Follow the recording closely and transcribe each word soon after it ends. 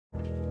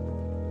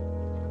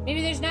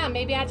Maybe there's not.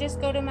 Maybe I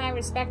just go to my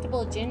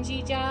respectable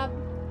Gingi job,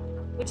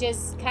 which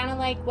is kind of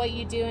like what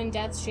you do in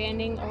Death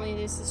Stranding, only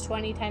this is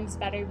 20 times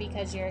better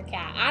because you're a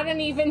cat. I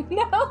don't even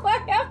know.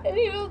 I haven't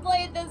even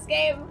played this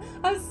game.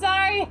 I'm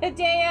sorry,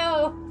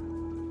 Hideo.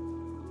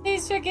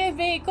 Please forgive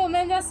me.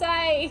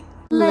 Komendasai.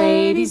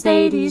 Ladies,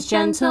 ladies,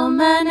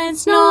 gentlemen,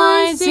 it's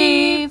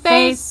Noisy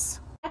Face.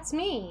 That's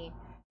me.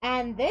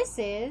 And this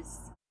is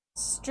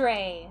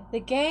Stray, the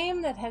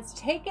game that has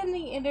taken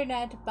the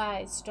internet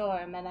by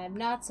storm. And I'm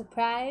not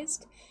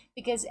surprised,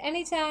 because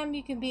anytime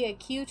you can be a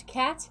cute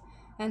cat,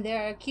 and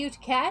there are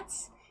cute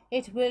cats,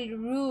 it will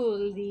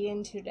rule the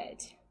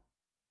internet.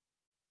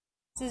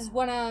 This is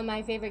one of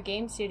my favorite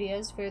game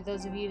studios, for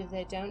those of you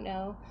that don't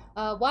know.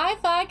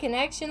 Wi-Fi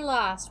connection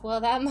lost. Well,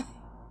 that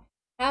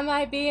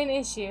might be an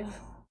issue.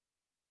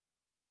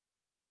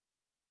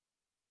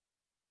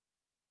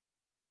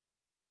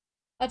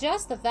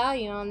 Adjust the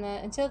volume on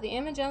until the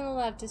image on the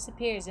left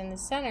disappears and the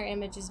center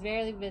image is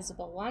barely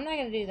visible. Well, I'm not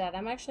going to do that.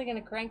 I'm actually going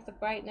to crank the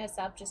brightness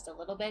up just a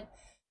little bit,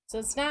 so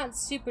it's not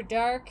super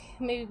dark.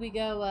 Maybe we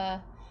go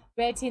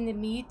right in the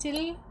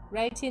middle,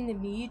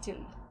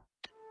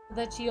 so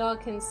that you all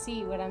can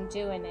see what I'm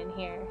doing in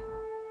here.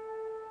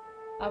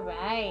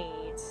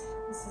 Alright,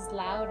 this is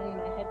loud in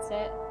my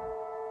headset.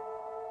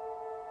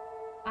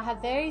 I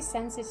have very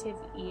sensitive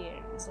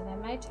ears, and I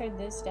might turn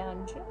this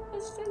down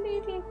just a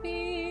little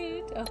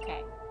bit.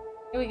 Okay,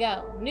 here we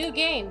go. New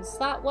game,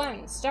 slot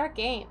 1, start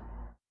game.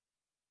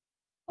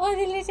 Oh,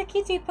 the little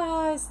kitty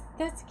paws,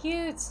 that's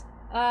cute.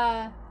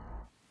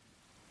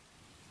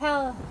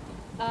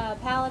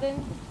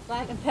 Paladin,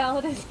 Platinum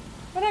Paladin,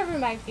 whatever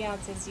my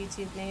fiance's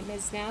YouTube name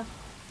is now.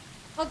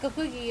 Uncle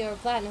Poogie, or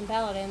Platinum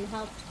Paladin,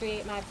 helped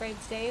create my frame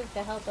today with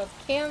the help of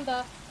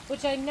Canva,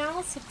 which I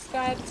now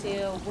subscribe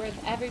to,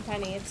 worth every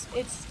penny.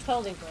 It's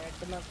totally worth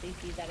the monthly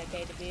fee that I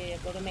pay to be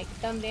able to make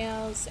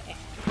thumbnails and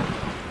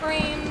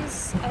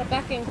frames at a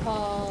beck and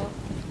call.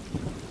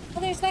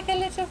 Oh, there's like a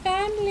little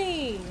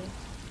family.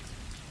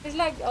 There's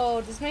like,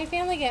 oh, does my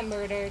family get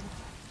murdered?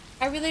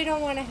 I really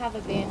don't want to have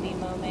a Bambi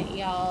moment,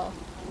 y'all.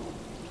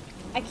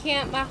 I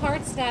can't, my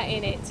heart's not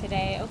in it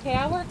today. Okay,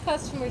 I work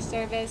customer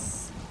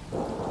service.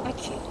 I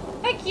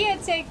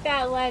can't take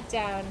that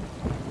letdown.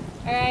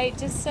 Alright,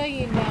 just so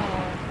you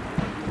know.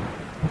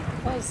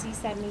 Oh,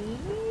 Sesame.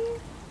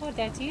 Oh,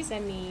 that is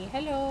me.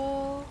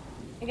 Hello.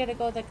 I gotta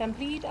go the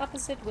complete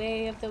opposite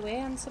way of the way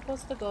I'm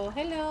supposed to go.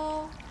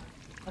 Hello.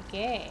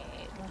 Okay,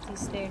 what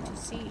is there to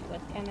see?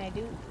 What can I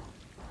do?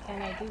 What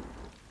can I do?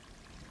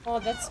 Oh,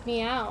 that's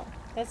Meow.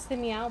 That's the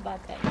Meow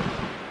button.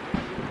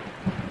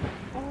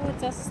 Oh,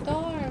 it's a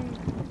storm.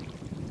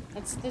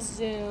 That's the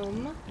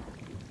zoom.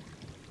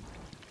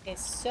 Okay,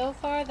 so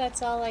far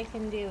that's all I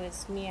can do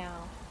is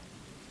meow.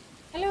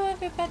 Hello,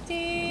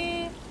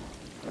 everybody.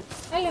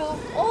 Hello.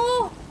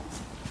 Oh!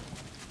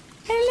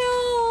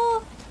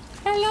 Hello!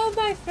 Hello,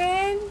 my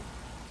friend.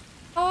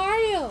 How are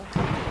you?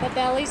 But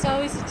belly's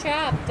always a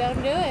trap.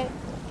 Don't do it.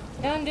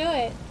 Don't do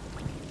it.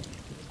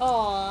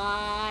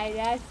 Oh,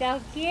 that's so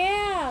cute.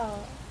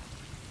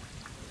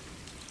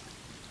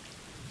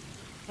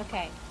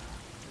 Okay.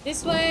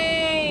 This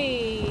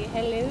way.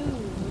 Hello.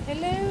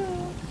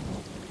 Hello.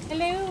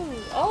 Hello.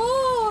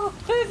 Oh,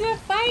 they're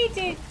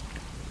fighting.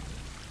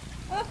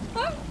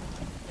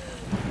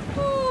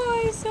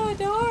 Oh, it's so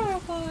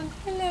adorable.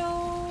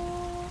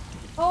 Hello.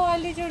 Oh, a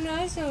little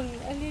nuzzle.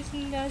 A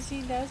little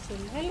nuzzy nuzzle.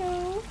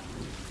 Hello.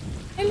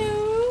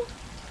 Hello.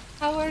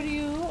 How are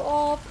you?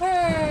 Oh,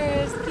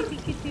 purrs. Kitty,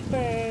 kitty,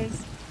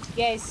 purrs.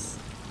 Yes,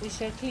 we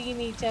shall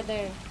clean each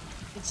other.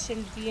 It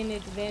shall be an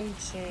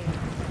adventure.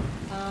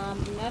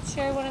 I'm not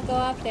sure I want to go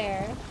out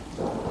there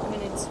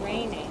when it's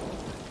raining.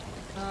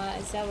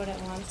 Is that what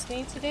it wants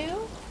me to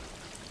do?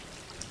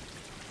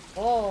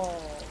 Oh.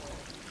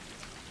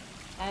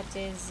 That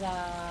is,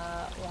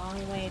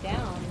 long way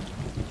down.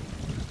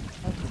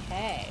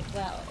 Okay,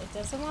 well, it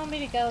doesn't want me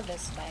to go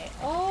this way.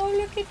 Oh,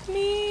 look at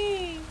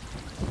me!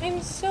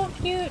 I'm so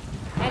cute!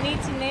 I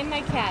need to name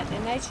my cat,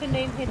 and I shall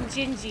name him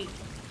Gingi.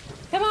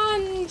 Come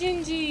on,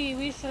 Gingi!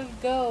 We shall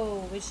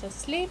go. We shall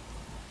sleep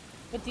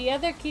with the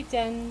other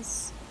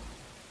kittens.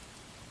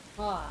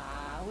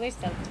 Aw, we're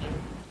so cute.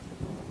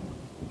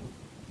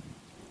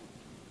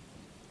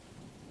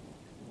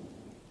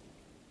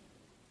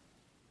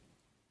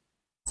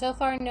 So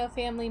far, no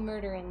family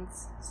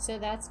murderings, so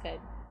that's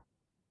good.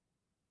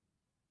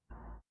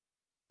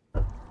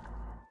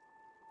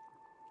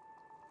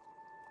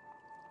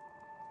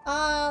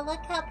 Oh,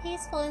 look how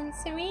peaceful and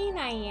serene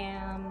I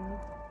am.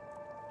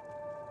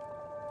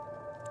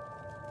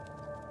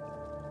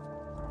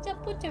 It's a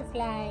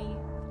butterfly.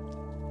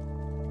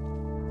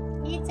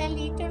 It's a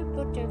little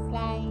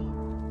butterfly.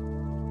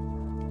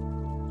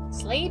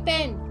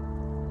 Sleeping!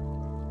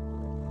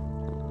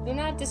 Do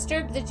not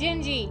disturb the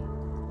Gingi.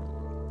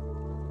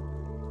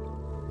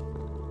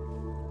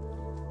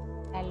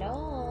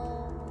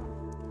 Hello.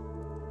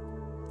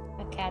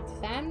 A cat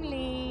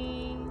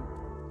family.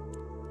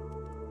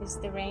 Is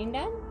the rain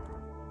done?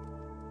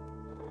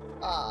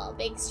 Oh,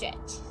 big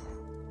stretch.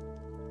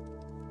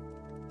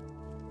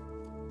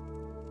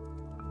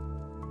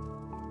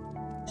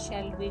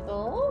 Shall we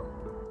go?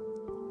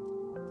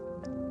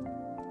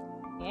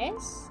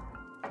 Yes?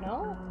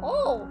 No?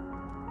 Oh!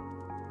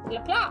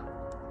 Blah blah!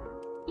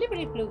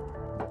 Blippity bloop.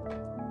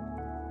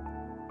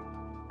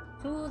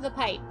 To the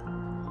pipe.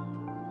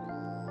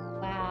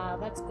 Wow,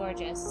 that's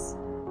gorgeous.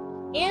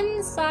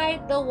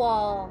 Inside the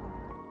wall.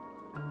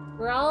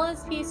 We're all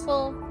as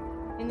peaceful,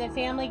 and the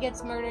family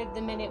gets murdered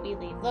the minute we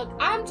leave. Look,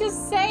 I'm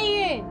just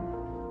saying!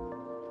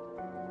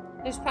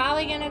 There's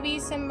probably gonna be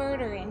some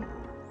murdering.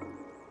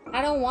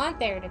 I don't want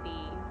there to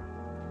be.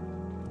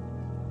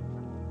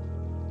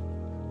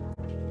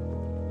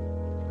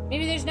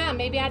 Maybe there's not.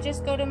 Maybe I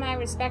just go to my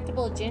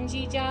respectable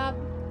Gingi job,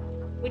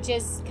 which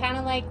is kind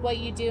of like what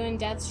you do in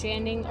Death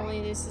Stranding,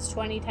 only this is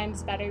 20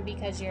 times better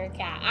because you're a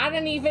cat. I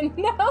don't even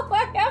know.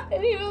 I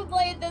haven't even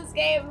played this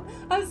game.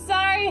 I'm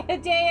sorry,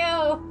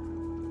 Hideo.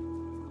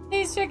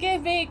 Please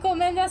forgive me.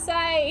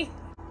 Komendasai.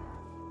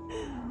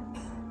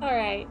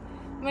 Alright.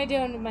 What am I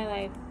doing with my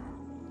life?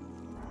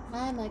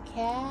 I'm a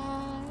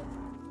cat.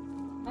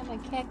 I'm a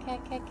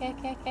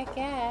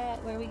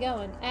cat. Where are we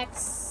going?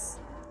 X.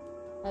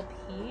 Up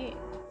here.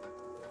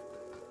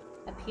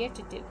 Up here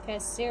to do.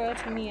 Press 0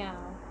 to meow.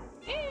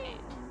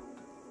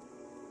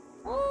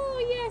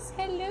 Oh, yes.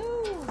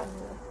 Hello.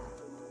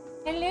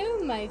 Hello,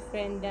 my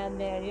friend down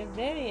there. You're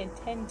very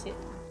attentive.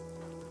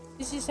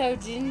 This is how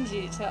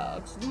Gingi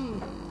talks.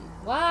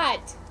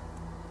 What?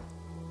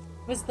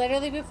 It was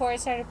literally before I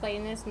started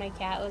playing this, my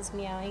cat was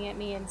meowing at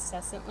me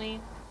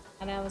incessantly.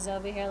 And I was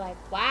over here like,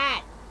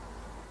 what?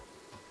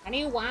 What do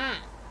you want?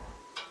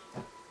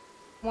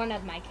 One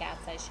of my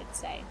cats, I should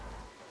say.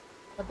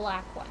 The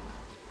black one.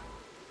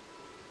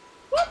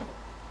 Whoop!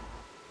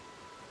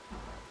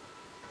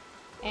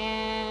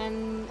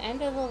 And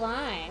end of the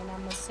line,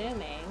 I'm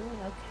assuming.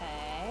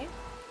 Okay.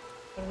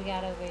 What do we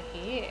got over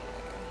here?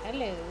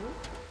 Hello.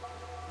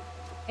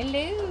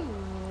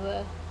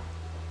 Hello.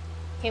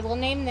 Okay, we'll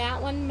name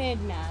that one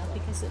Midna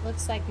because it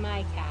looks like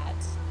my cat.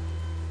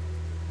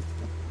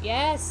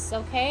 Yes,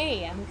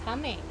 okay, I'm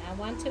coming. I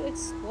want to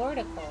explore.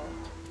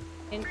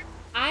 And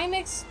I'm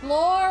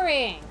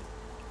exploring.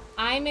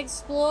 I'm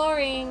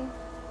exploring.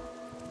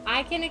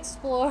 I can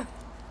explore.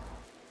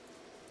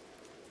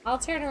 I'll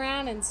turn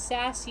around and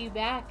sass you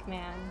back,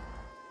 man.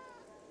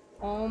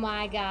 Oh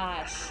my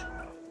gosh.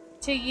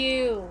 To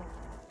you.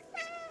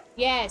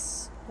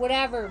 Yes,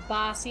 whatever,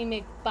 Bossy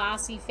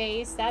McBossy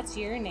Face. That's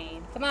your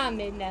name. Come on,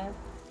 Midna.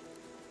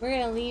 We're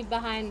gonna leave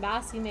behind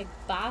Bossy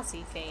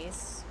McBossy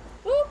Face.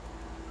 Whoop.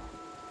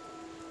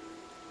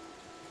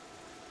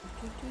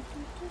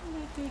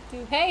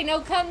 Hey,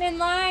 no cutting in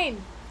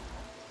line.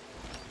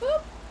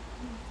 Boop.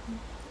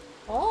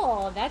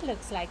 Oh, that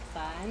looks like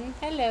fun.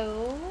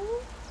 Hello.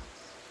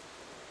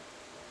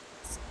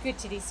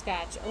 Scritchity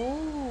scratch.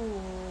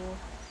 Oh.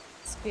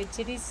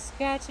 Scritchity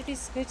scratchity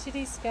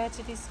scritchity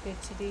scratchity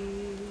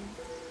scritchity.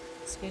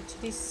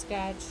 Scritchity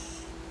scratch.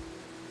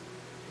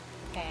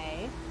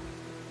 Okay.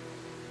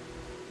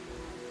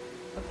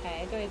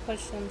 Okay, do I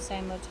push them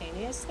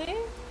simultaneously?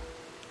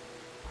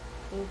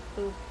 Boop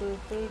boop boop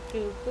boop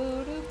boop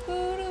boop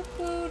boop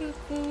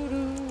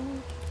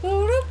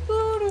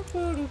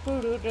boop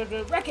boop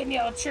boop. Wrecking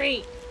your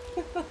tree.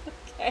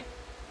 Okay.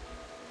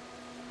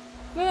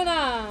 Moving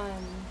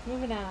on.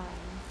 Moving on.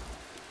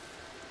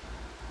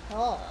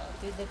 Oh,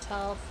 through the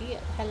tall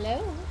field.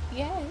 Hello?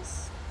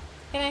 Yes.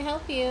 Can I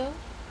help you?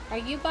 Are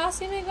you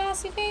Bossy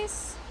McBossy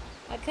Face?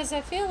 Because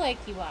I feel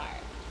like you are.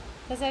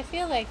 Because I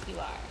feel like you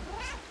are.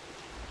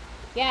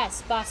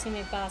 Yes, Bossy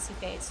McBossy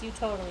Face. You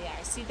totally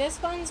are. See, this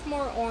one's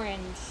more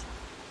orange.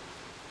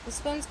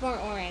 This one's more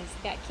orange.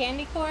 We got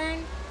Candy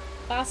Corn,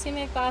 Bossy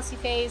McBossy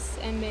Face,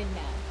 and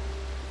Midna.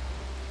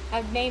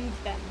 I've named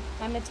them.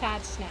 I'm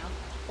attached now.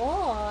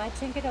 Oh, I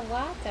drink it of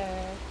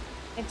water.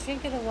 I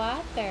drink it of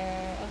water.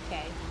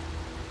 Okay.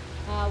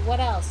 What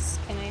else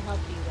can I help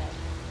you with?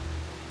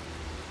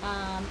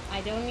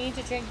 I don't need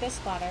to drink this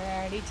water. I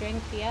already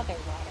drank the other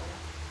water.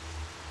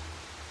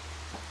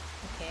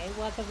 Okay,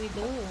 what are we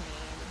doing?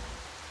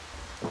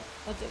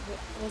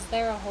 Was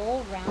there a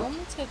whole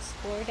realm to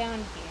explore down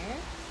here?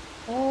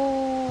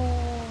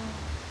 Oh,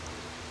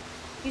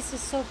 this is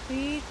so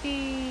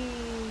pretty.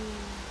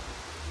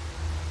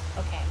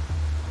 Okay.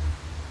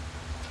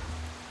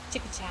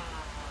 Chicka-cha.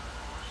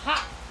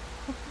 Ha!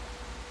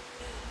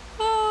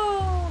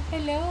 Oh,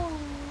 hello.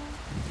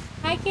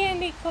 Hi,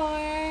 Candy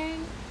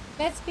Corn.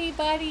 Let's be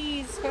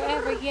buddies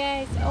forever,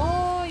 yes.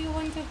 Oh, you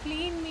want to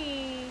clean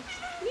me.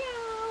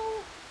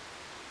 Meow.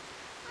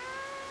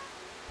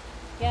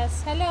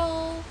 Yes,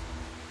 hello.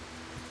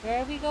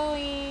 Where are we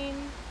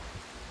going?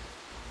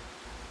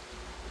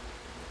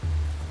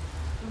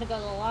 I'm gonna go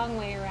the long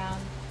way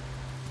around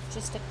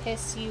just to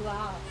piss you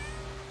off.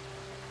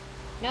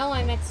 No,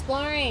 I'm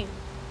exploring.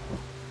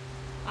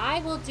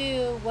 I will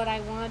do what I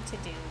want to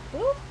do.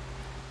 Boop.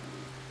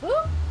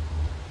 Boop.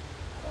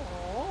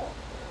 Oh,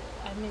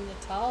 I'm in the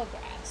tall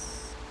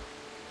grass.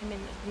 I'm in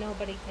the,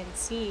 nobody can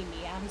see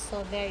me. I'm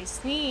so very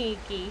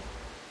sneaky.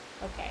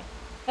 Okay.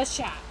 A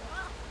shot.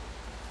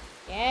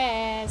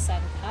 Yes,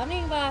 I'm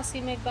coming,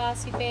 Bossy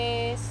McBossy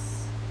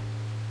Face.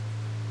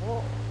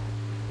 Oh.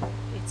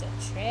 It's a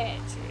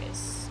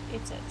treacherous.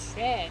 It's a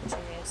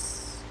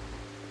treacherous.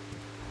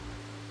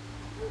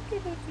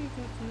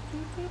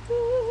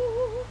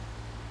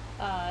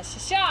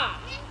 Shasha!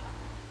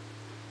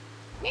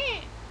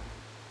 Meh!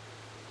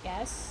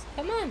 Yes?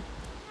 Come on.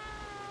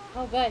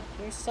 Oh, good.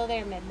 You're still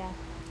there, Midna.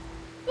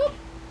 Boop!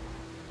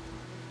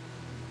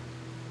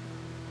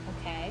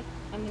 Okay.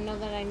 I didn't know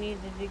that I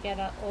needed to get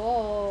a...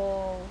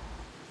 Oh.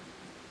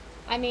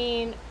 I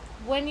mean,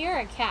 when you're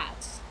a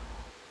cat...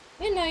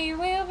 Midna, you're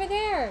way over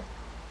there.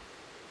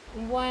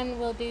 One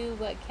will do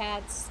what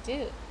cats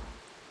do.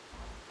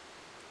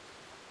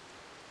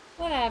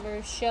 Whatever,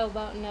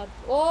 showboating up.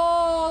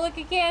 Oh, look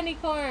at candy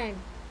corn.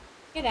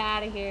 Get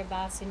out of here,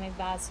 Bossy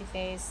McBossy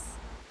Face.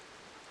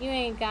 You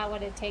ain't got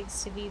what it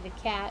takes to be the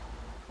cat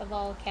of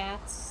all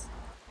cats.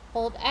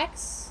 Hold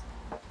X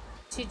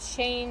to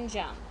chain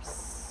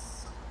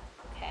jumps.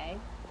 Okay.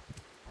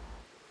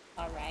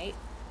 Alright.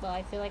 Well,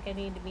 I feel like I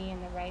need to be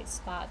in the right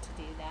spot to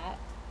do that.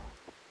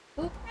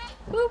 Boop,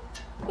 boop,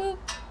 boop,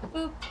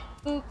 boop,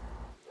 boop.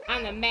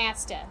 I'm the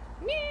master.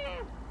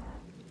 Meow.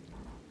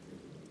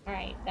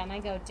 Alright, then I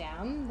go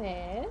down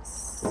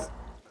this.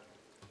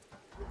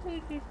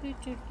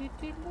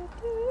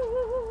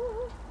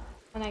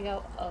 And I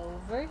go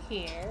over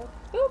here.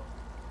 Boop.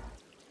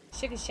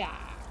 Sugar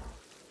shot.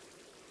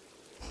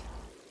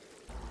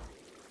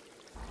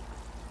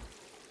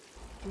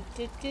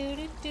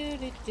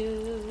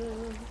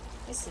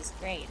 This is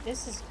great.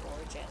 This is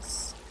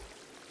gorgeous.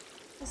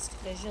 Just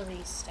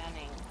visually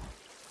stunning.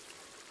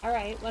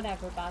 Alright,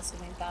 whatever, Bossy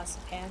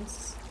McBossy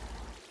Pants.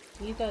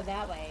 You go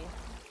that way.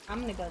 I'm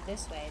gonna go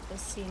this way.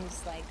 This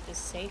seems like the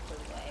safer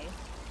way.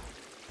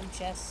 I'm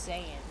just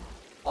saying.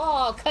 Oh,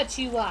 I'll cut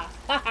you off.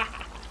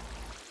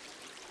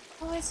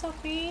 Oh, it's so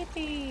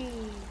pretty.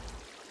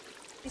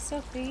 It's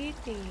so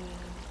pretty.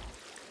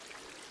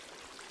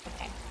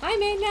 Okay. Hi,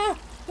 Midna.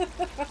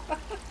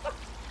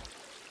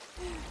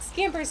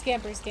 Scamper,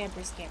 scamper,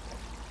 scamper, scamper.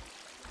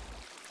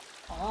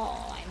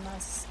 Oh, I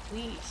must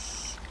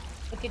squish.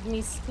 Look at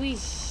me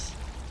squish.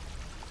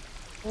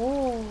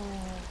 Oh.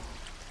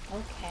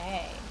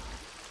 Okay.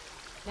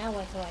 Now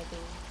what do I do?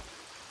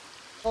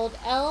 Hold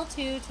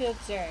L2 to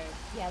observe.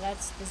 Yeah,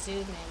 that's the zoom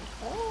in.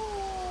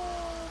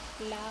 Oh.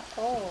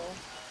 Oh.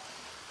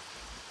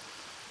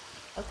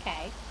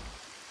 Okay.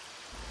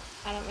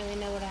 I don't really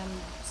know what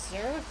I'm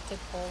observed to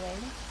pull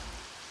in.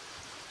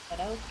 But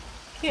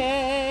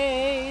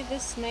okay.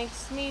 This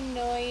makes me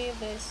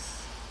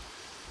nervous.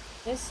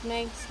 This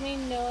makes me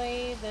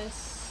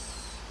nervous.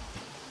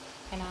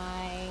 Can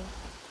I...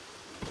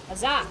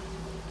 Huzzah!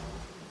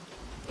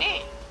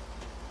 Man!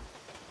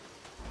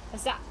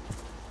 Huzzah!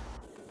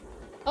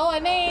 Oh, I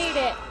made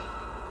it!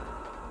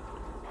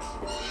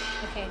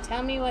 Okay,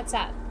 tell me what's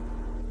up.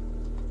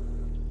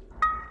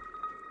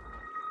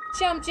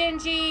 Jump,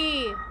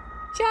 Gingi!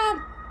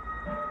 Jump!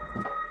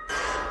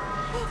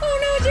 Oh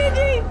no,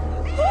 Gingi!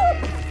 Oh!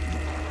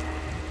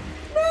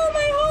 No,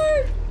 my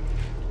heart!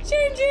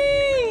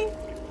 Gingi!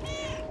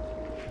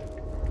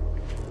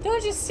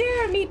 Don't just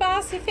stare at me,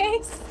 bossy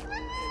face!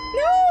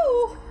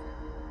 No!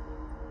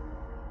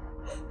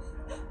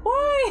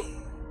 Why?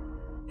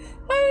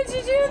 Why would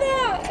you do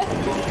that?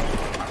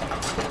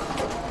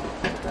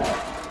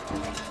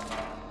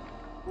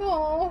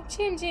 Oh,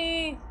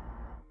 Gingi.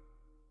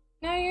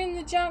 Now you're in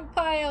the junk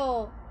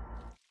pile.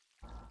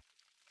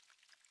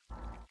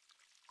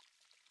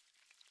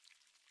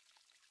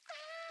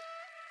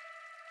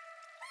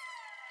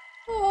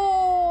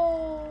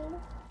 Oh.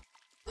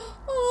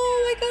 Oh,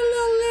 like a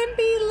little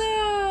limpy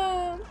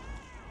lamb.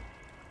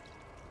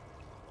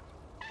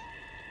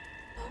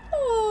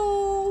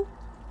 Oh.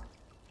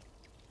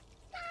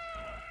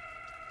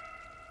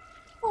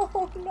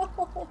 Oh no.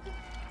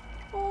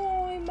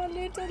 Oh, I'm a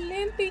little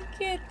limpy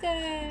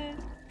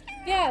kitten.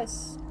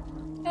 Yes.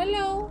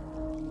 Hello.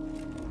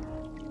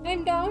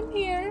 I'm down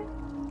here.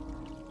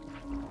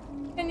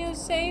 Can you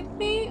save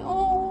me?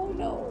 Oh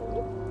no.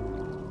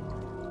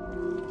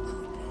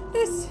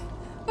 This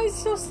I'm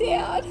so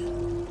sad.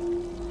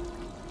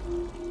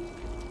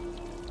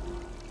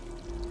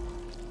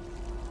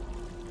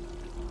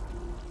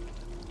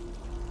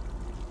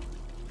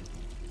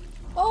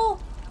 Oh,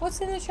 what's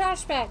in the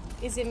trash bag?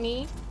 Is it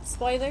me?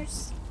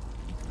 Spoilers?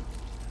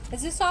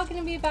 Is this all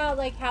gonna be about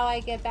like how I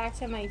get back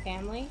to my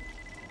family?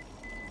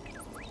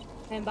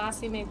 And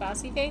Bossy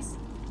McBossy Face?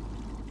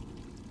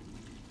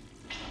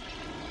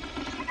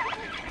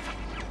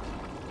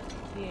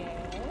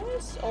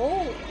 Yes.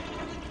 Oh.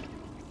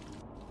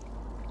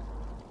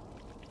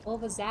 What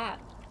was that?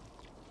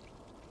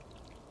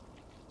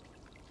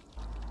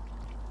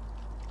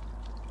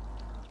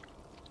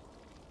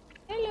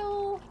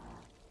 Hello.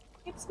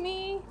 It's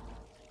me.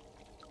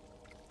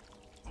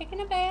 Taking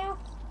a bath.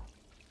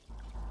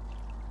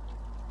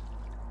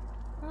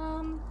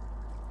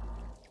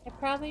 I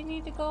probably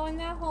need to go in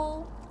that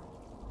hole.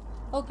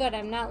 Oh good,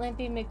 I'm not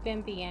Limpy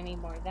McBimpy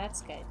anymore.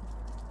 That's good.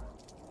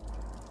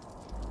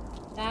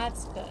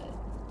 That's good.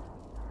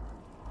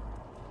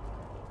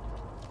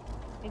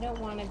 I don't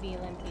want to be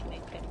Limpy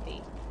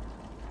McBimpy.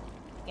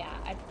 yeah,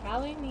 I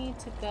probably need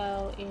to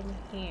go in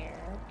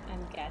here,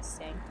 I'm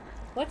guessing.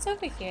 What's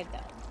over here, though?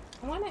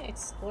 I want to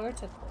explore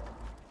to cool.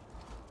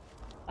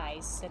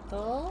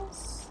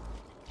 Bicycles.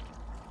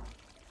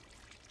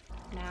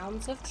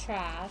 Mounds of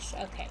trash.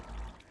 Okay.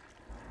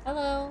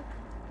 Hello.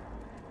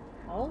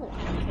 Oh,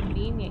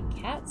 convenient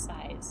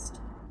cat-sized.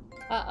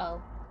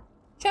 Uh-oh.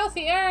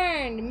 Trophy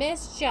earned!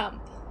 Missed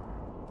jump.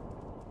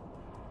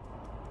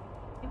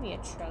 Give me a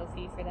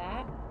trophy for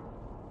that.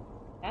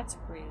 That's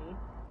rude.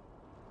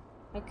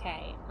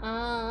 Okay,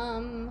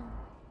 I'm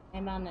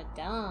on a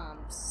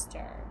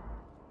dumpster.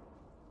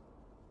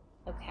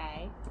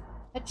 Okay.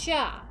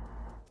 Hacha!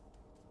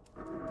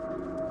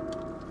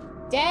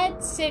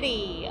 Dead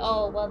City!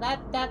 Oh, well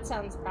that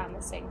sounds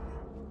promising.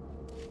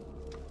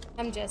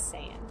 I'm just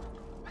saying.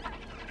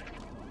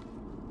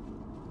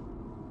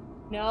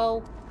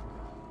 No.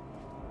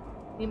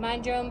 You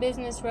mind your own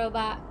business,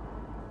 robot.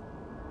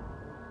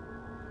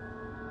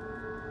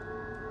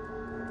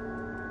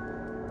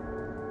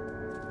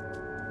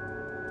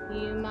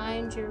 You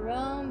mind your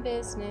own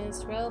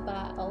business,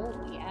 robot. Oh,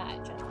 yeah,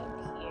 jump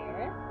up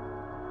here.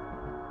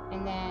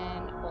 And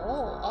then,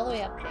 oh, all the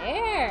way up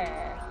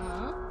there.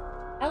 Huh?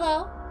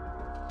 Hello.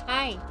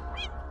 Hi.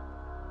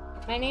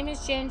 My name is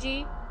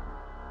Gingi.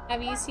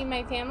 Have you seen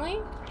my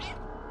family?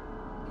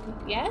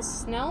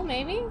 Yes? No?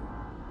 Maybe?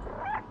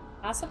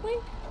 Possibly?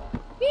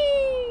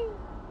 Whee!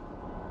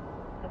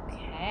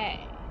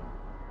 Okay.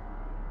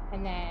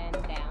 And then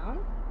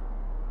down.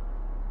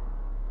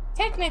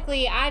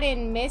 Technically, I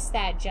didn't miss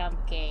that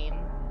jump game.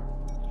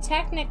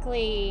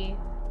 Technically,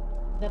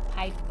 the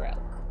pipe broke.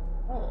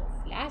 Oh,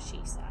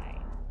 flashy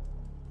sign.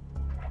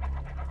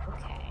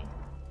 Okay.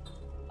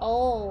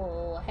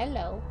 Oh,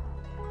 hello.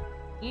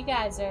 You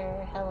guys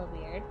are hella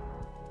weird.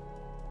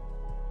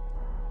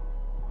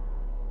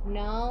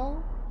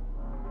 No.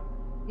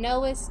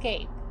 No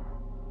escape.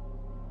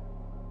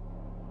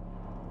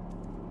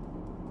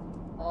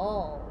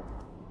 Oh.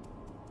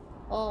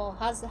 Oh,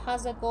 how's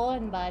it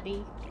going,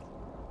 buddy?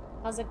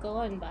 How's it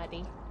going,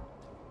 buddy?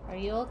 Are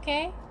you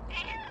okay?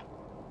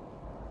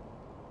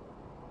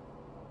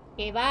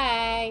 Okay,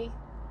 bye.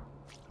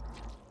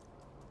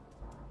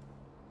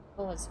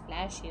 Oh, it's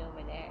flashy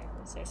over there.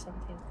 Is there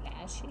something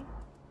flashy?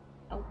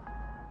 Oh.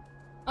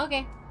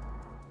 Okay.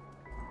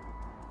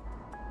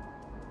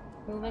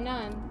 Moving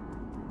on.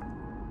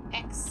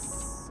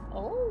 X.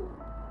 Oh.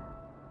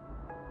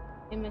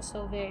 Him is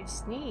so very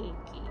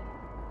sneaky.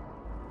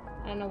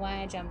 I don't know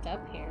why I jumped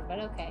up here, but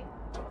okay.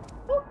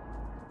 Woo.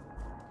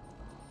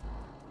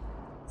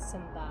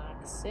 Some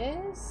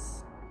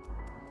boxes.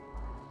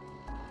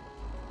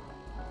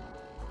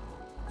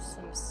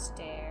 Some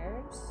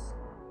stairs.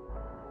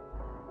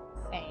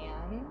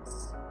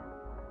 Fans.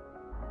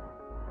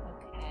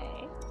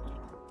 Okay.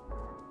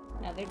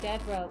 Another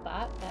dead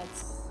robot.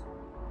 That's...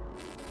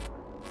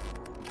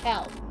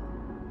 help.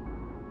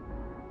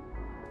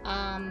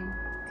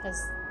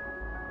 Because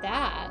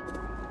that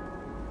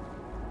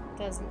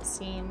doesn't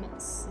seem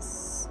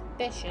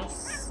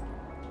suspicious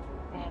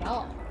at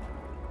all.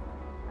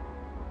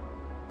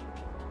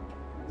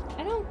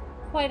 I don't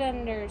quite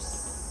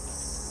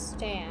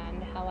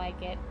understand how I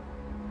get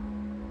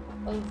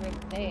over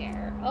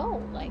there.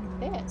 Oh, like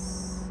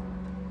this.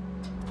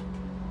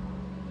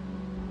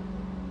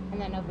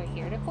 And then over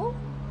here to go?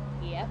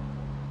 Yep.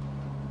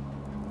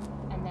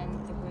 And then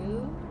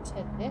through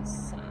to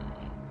this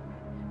side.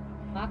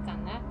 Lock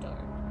on that door.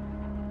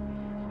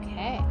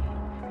 Okay.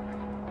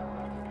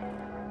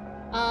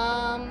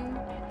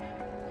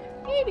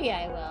 Maybe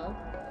I will.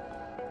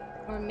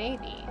 Or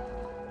maybe.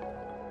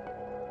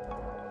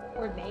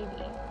 Or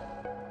maybe.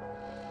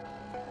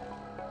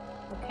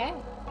 Okay.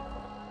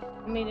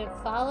 I'm going to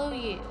follow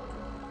you.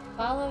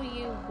 Follow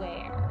you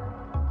where?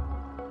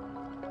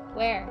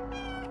 Where?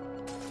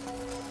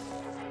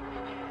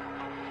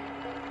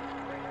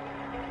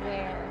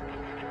 Where?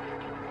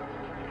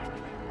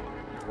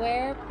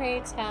 Where,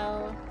 pray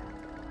tell,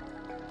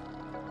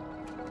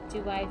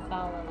 do I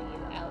follow you?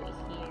 Out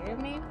here,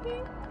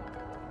 maybe?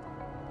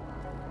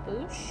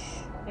 Boosh.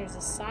 There's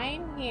a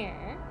sign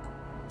here.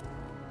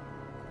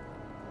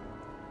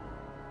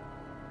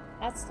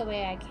 That's the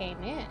way I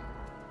came in.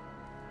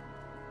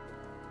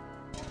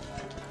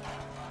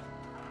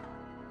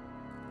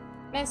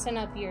 Messing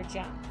up your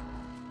jump.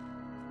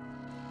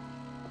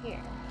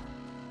 Here.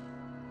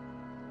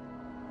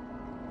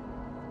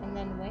 And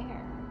then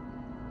where?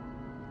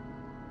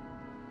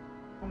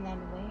 And then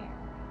where?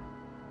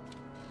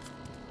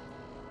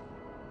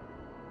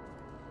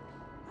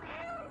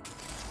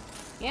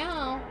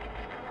 Meow.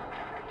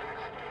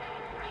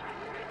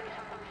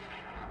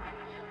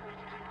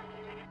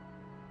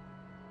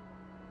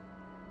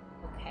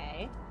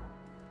 Okay.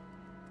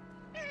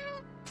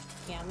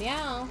 Meow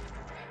meow.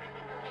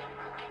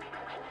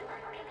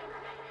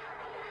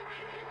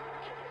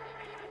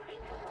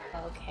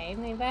 Okay,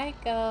 maybe I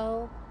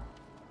go.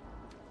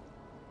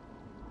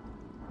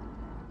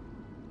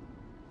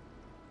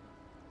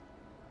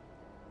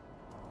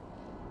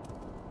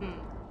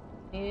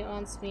 Maybe it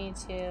wants me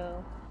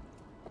to,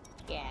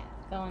 yeah,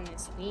 go in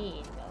this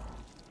window.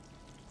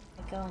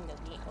 going to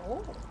be?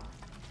 Oh,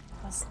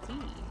 what's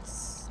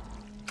these?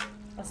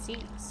 What's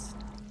these?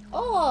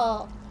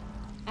 Oh,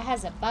 it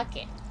has a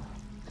bucket.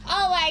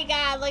 Oh my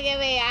god, look at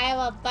me. I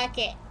have a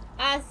bucket.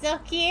 I'm so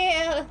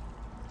cute.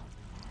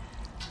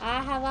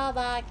 I have a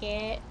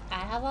bucket. I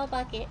have a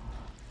bucket.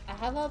 I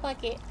have a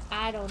bucket.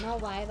 I don't know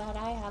why, but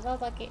I have a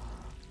bucket.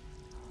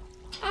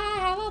 I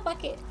have a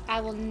bucket.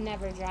 I will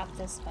never drop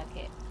this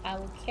bucket. I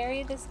will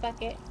carry this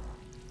bucket.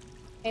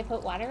 Can I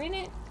put water in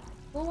it?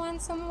 Who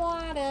wants some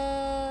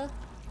water?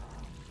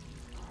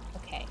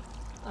 Okay.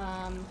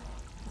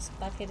 This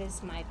bucket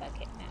is my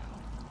bucket now.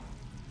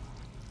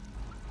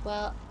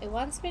 Well, it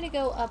wants me to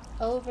go up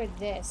over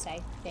this,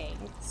 I think.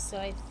 So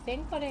I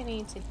think what I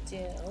need to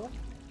do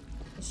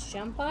is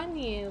jump on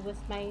you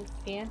with my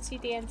fancy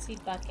dancy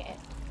bucket.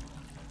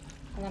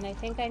 And then I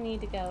think I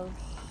need to go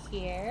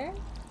here.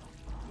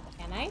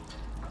 Can I?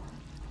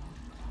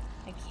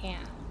 I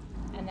can't.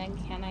 And then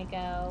can I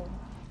go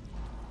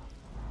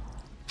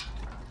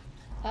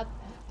up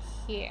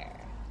here?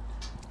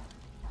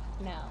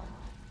 No.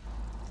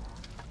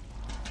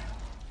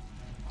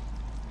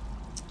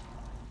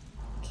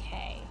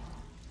 Okay.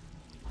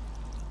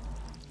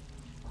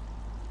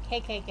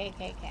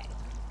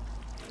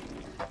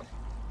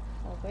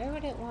 Well, where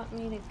would it want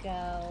me to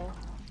go?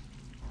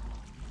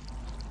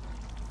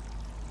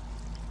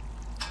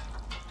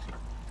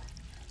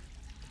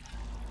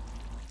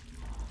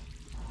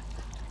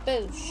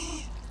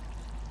 Boosh.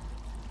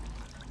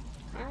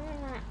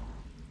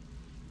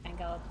 I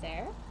go up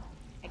there?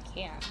 I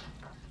can't.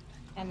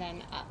 And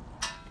then up.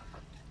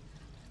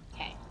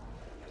 Okay.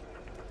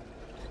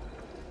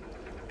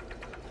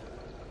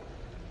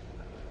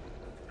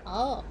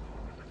 Oh.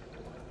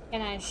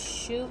 Can I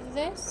shove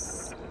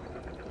this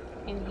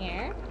in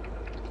here?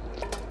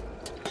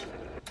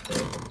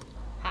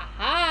 Ha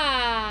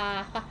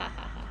ha!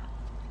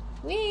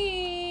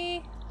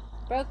 Whee!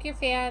 Broke your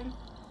fan.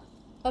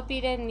 Hope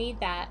you didn't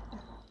need that.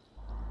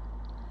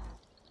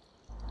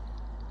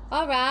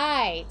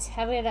 Alright,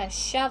 I'm gonna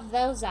shove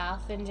those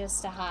off in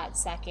just a hot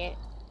second.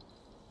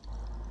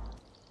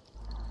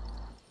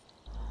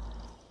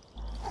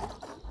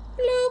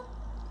 Bloop!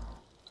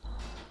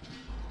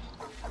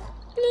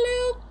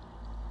 Bloop!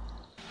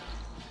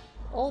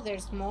 Oh,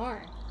 there's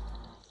more.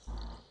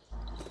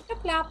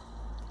 Plop, plop.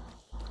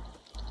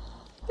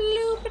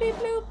 Bloopity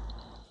bloop.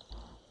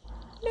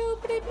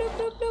 Bloopity bloop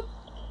bloop bloop.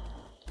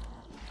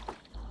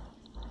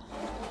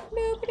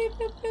 Bloopity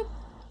bloop bloop.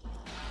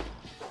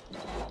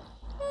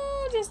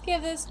 Oh, just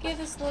give this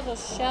a little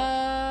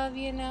shove,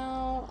 you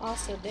know.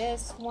 Also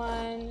this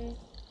one.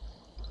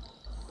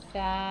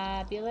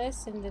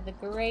 Fabulous into the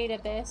great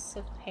abyss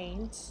of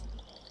paint.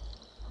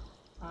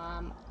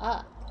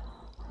 Up.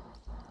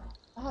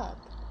 Up.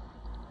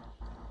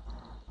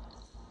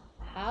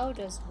 How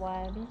does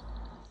one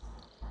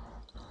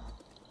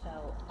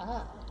go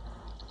up?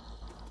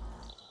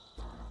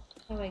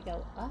 How do I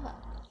go up?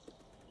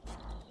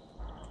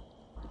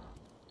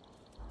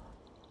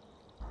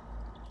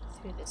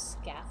 Through the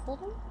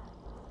scaffolding?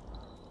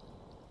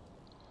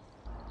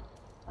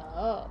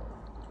 Oh.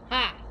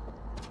 Ha!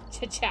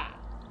 Cha-cha!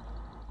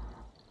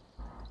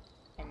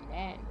 And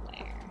then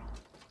where?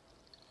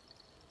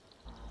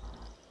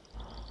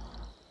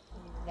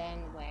 And then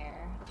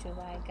where do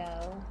I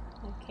go?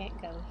 I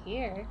can't go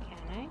here,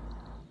 can I?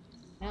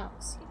 No,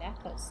 see,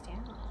 that goes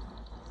down.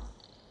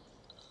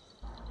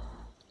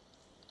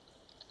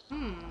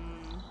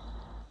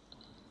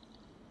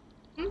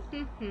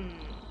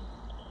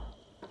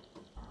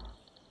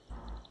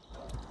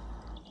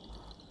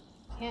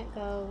 Can't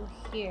go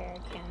here,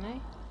 can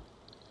I?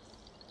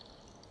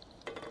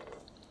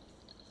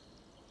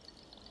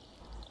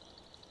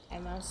 I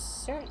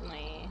most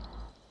certainly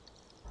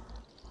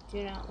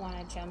do not want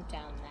to jump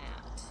down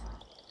that.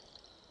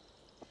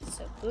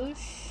 So,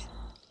 boosh.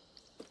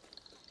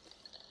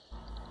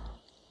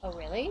 Oh,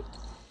 really?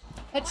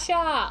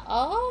 Hacha!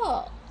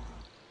 Oh!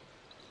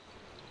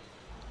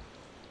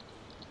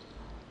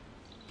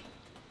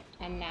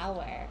 And now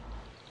where?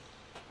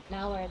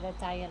 Now where the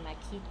tayo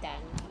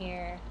nakita?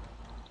 Here.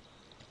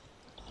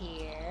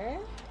 Here.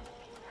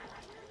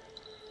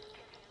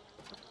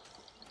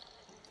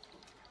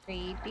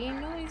 Creepy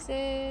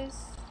noises.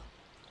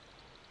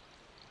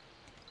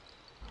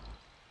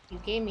 You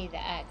gave me the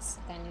X,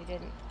 then you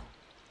didn't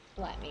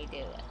let me do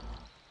it.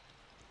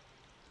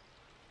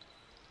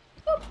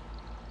 Boop.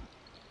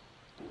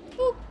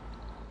 Boop.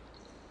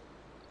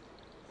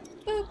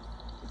 Boop.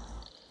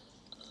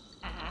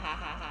 Ha ha ha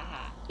ha ha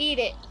ha. Eat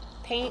it,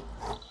 paint.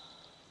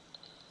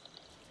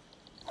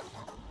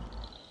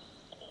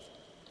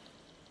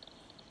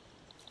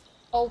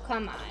 Oh,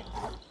 come on.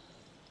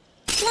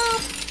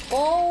 Plop.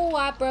 Oh,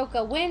 I broke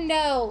a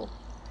window.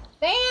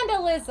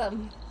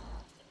 Vandalism.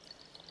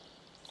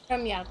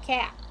 From your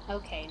cat.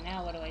 Okay,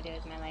 now what do I do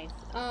with my life?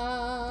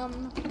 Oh.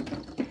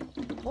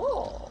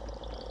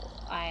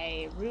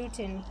 I root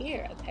in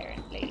here,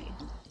 apparently.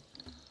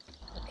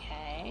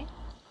 Okay.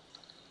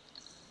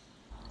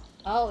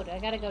 Oh, do I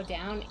gotta go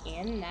down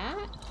in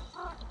that?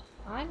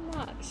 I'm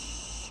not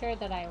sure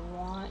that I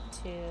want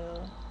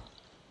to.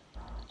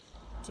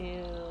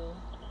 do.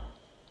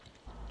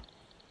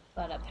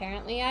 But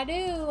apparently I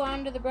do,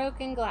 onto the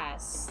broken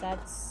glass.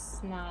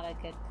 That's not a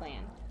good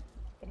plan.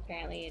 But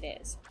apparently it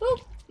is.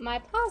 Boop! My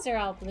paws are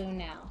all blue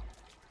now.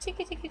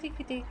 Ticka ticka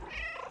ticka tick.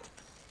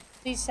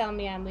 Please tell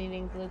me I'm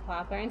leaving blue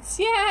paw prints.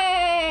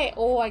 Yay!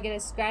 Oh, I get to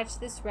scratch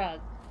this rug.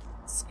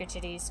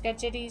 Scratchity,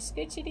 scratchity,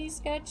 scratchity,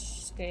 scratch.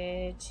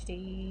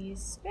 Scratchity,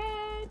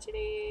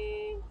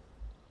 scratchity.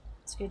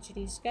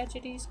 Scratchity,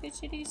 scratchity,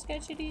 scratchity,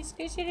 scratchity,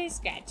 scratchity,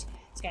 scratch.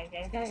 Scratch,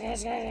 scratch, scratch, scratch,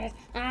 scratch.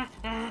 Ah,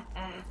 ah,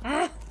 ah,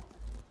 ah.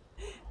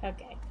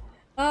 Okay.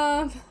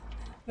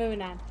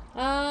 Moving on.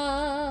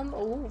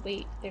 Oh,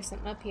 wait, there's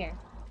something up here.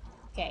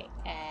 Okay,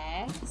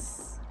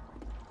 X.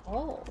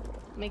 Oh,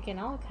 making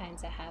all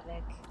kinds of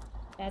havoc.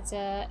 That's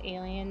a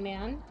alien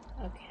man.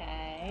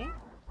 Okay.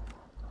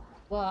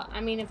 Well,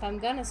 I mean, if I'm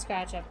gonna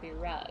scratch up your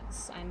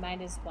rugs, I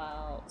might as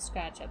well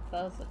scratch up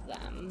both of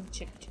them.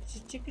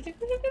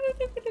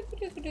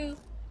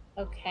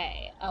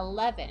 Okay,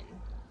 11.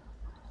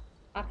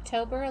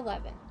 October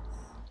 11th.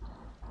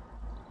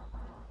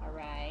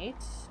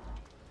 Alright.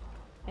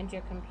 And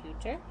your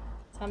computer?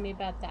 Tell me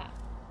about that.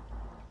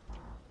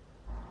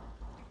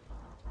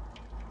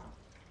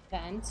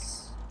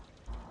 Vents.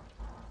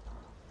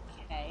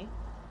 Okay.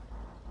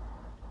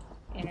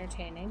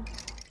 Entertaining.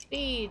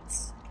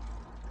 Beads!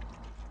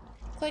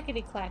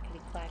 Clickety clackety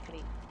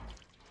clackety.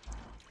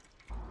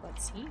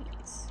 What's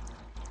these?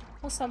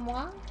 Oh, some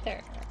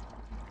water.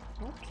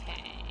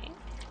 Okay.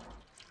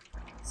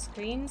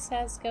 Screen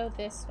says go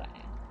this way.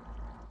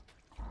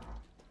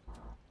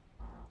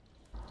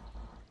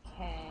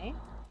 Okay.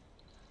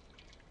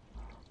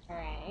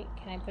 Alright,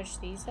 can I push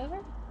these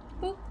over?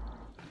 Boop.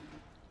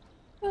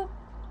 Boop.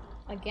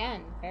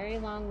 Again, very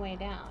long way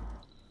down.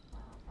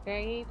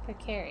 Very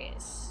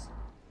precarious.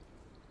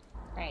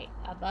 Right,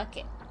 a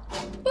bucket.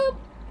 Boop!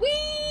 Whee!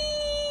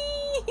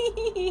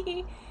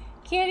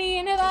 Kitty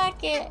in a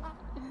bucket.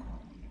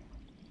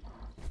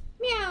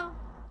 Meow.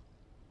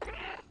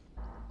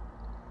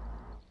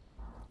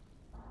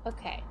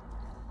 Okay.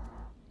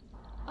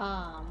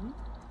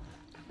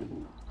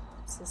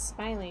 It's a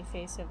smiley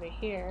face over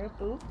here.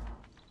 Boop.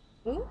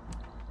 Boop.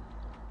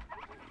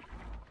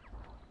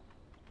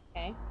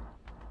 Okay.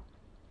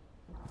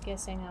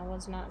 Guessing I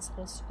was not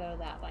supposed to go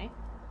that way.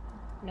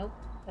 Nope,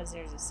 because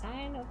there's a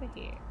sign over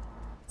here.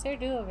 What's there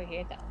to do over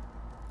here, though?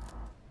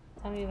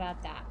 Tell me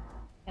about that.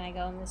 Can I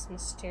go in this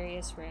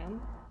mysterious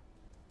room?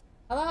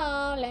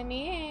 Hello, let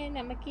me in.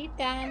 I'm a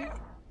kitten.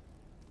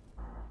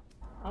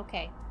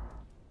 Okay.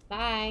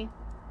 Bye.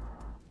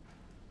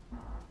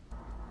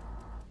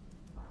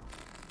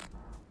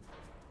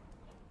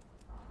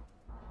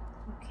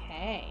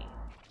 Okay.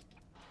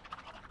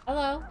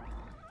 Hello.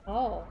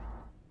 Oh.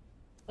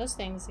 Those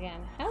things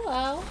again.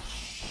 Hello.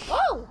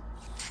 Whoa!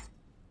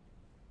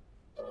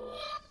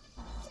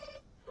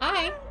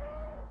 Hi.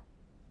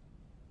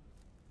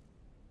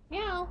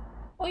 Meow.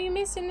 Oh, you're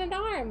missing an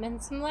arm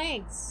and some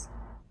legs.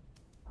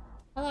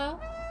 Hello.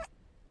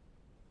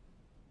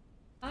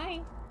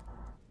 Hi.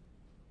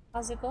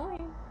 How's it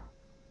going?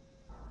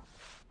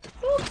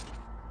 Boop.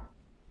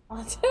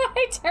 Oh,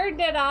 I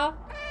turned it off.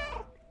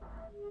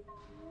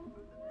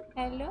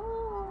 Hello.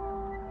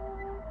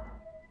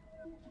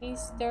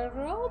 Mr.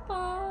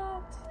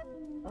 Robot.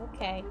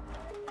 Okay.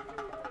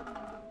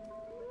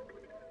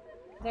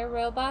 They're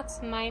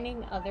robots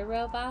mining other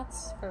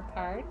robots for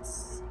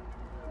parts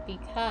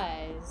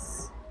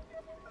because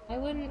I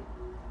wouldn't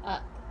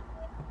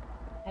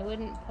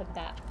put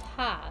that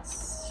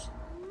past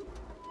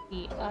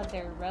the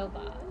other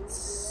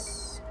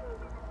robots.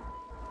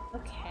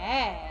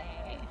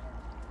 Okay.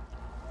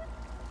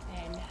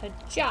 And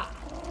haja.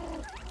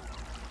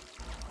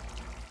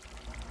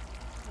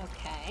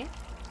 Okay.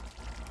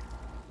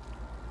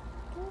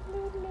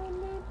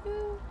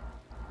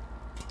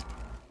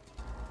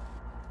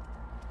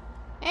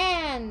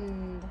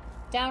 And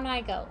down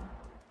I go.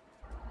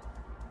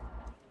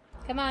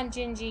 Come on,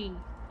 Gingi.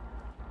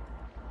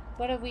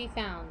 What have we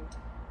found?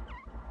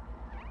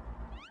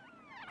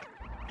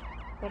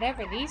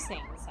 Whatever these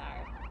things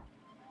are.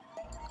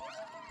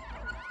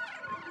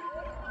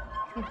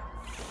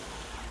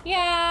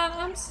 Yeah,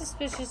 I'm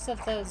suspicious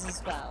of those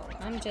as well.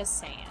 I'm just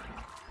saying.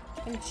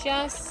 I'm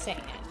just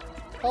saying.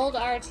 Hold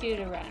R2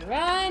 to run.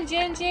 Run,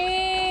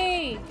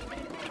 Gingi!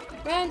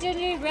 Run,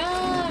 Gingi,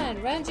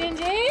 run! Run,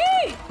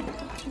 Gingi!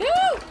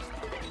 No!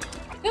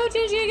 Go,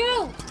 Gingi,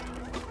 go!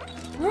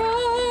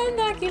 Run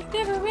like you've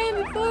never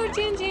ran before,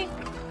 Gingi!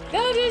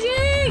 Go,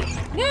 Gingi!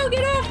 No,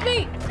 get off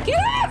me! Get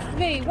off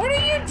me! What are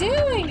you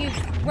doing, you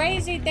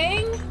crazy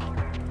thing?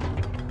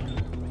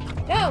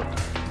 No!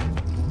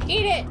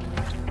 Eat it!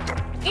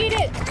 Eat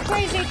it,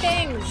 crazy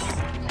things!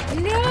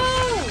 No!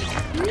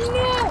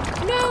 No!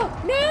 No!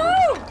 No!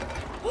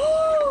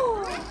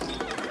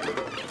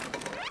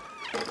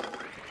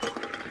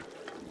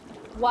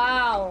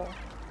 Wow.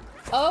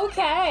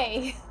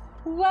 Okay.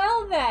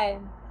 Well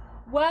then.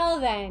 Well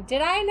then.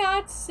 Did I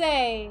not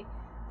say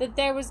that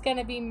there was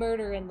gonna be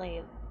murder in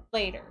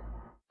later?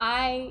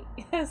 I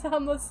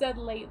almost said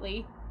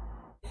lately.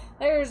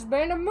 There's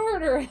been a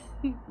murder.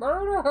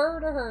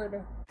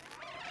 Murder.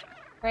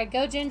 Alright,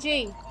 go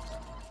Gingi.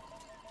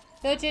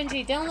 Go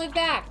Gingi, don't look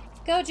back.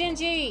 Go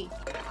Gingi.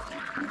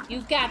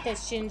 You got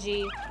this,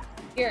 Gingi.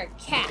 You're a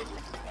cat.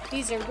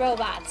 These are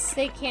robots.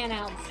 They can't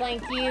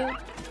outflank you.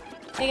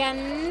 They got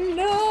nothing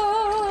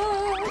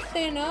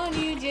on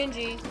you,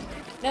 Gingi.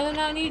 Nothing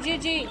on you,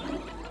 Gingi.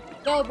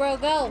 Go, bro,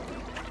 go.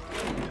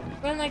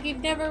 Run like you've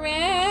never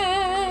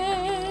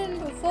ran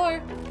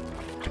before.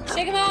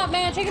 Shake him out,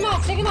 man. Shake him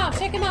off. Shake him off.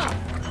 Shake him off.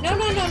 No,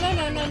 no, no, no,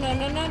 no, no, no,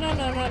 no, no, no,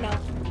 no, no, no.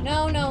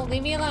 No, no.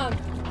 Leave me alone.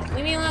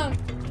 Leave me alone.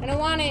 I don't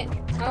want it.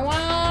 I don't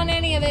want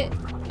any of it.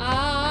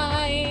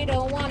 I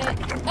don't want it.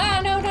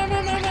 Ah, no, no,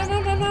 no, no, no, no,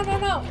 no, no, no,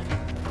 no.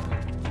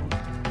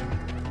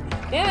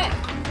 Damn it.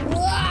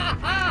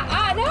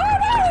 No, no,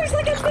 there's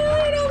like a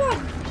billion of them.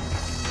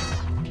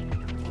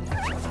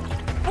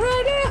 What do I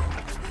do?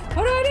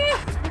 What do I do?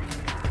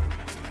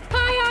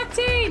 High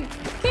octane.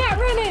 Cat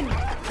running.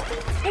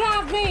 Get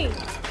off me.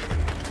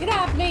 Get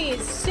off me, you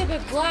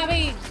stupid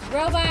blobby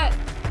robot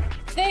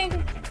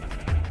thing.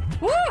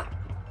 Woo!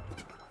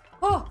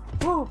 Oh,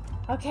 woo.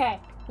 Okay,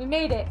 we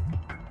made it.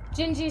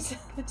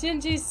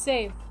 Gingi's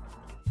safe.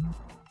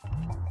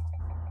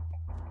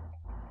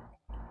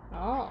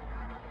 Oh.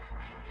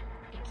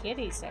 The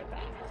kitties are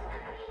back.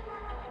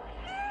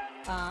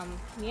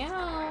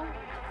 Meow.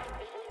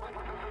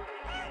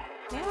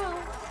 Meow.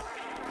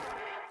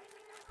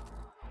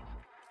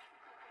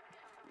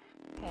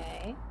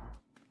 Okay.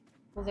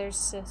 Well, there's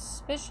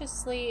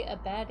suspiciously a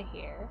bed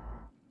here.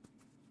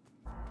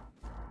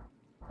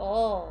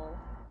 Oh.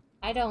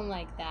 I don't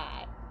like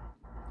that.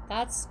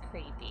 That's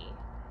creepy.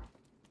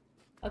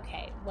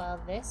 Okay, well,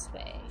 this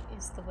way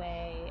is the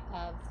way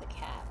of the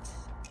cat.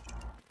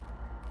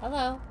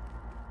 Hello.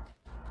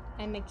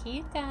 I'm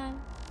Makita.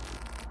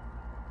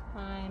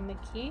 I'm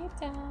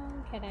Makita.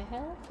 Can I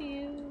help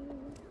you?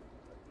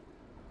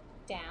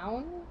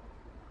 Down?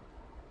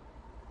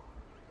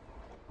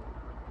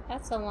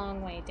 That's a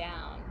long way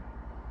down.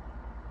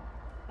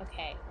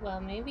 Okay,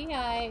 well, maybe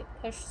I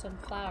push some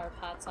flower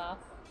pots off.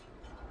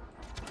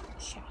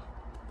 Sure.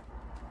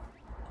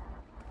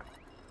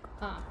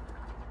 Huh.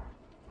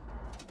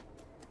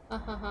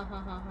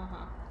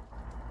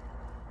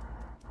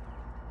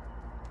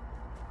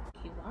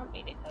 You want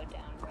me to go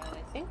down, bro?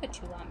 I think what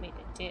you want me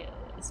to do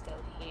is go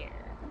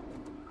here.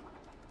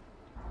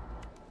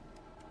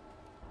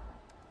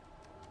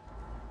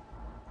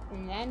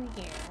 And then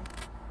here.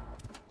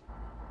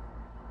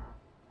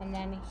 And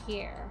then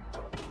here.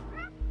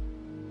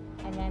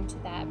 And then to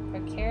that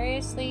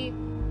precariously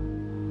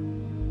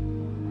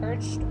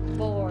perched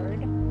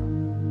board.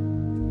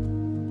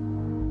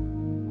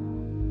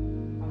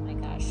 Oh my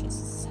gosh, this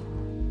is...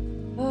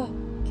 Oh,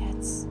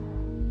 cats.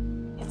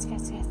 Cats,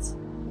 cats, cats.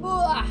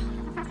 Ooh,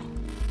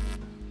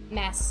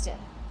 Master.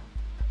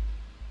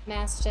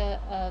 Master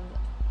of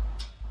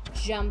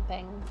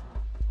jumping.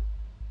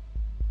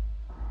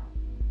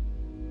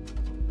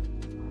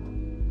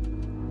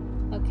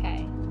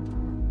 Okay.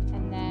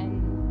 And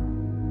then...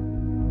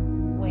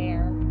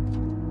 where?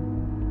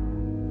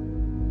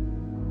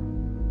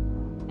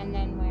 And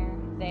then where?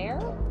 There?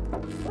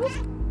 Boop.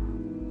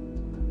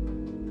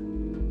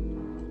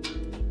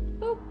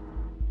 Boop.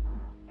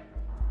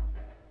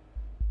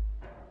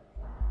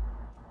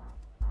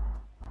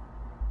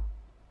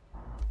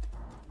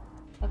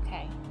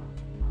 Okay.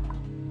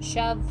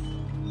 Shove.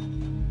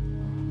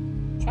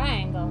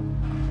 Triangle.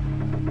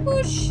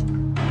 Whoosh!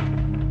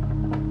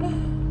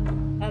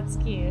 That's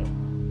cute.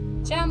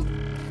 Jump.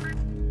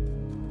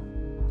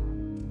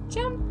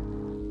 Jump.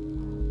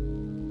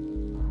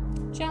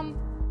 Jump.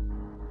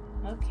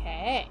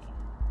 Okay.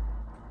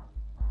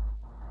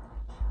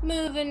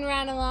 Moving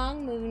right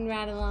along, moving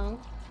right along.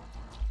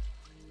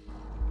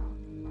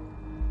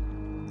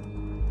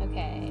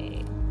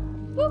 Okay.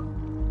 Whoop.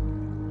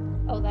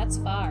 Oh, that's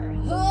far.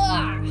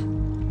 Ah!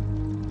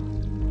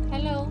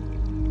 Hello.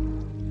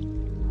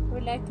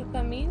 Would like to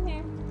come in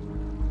there?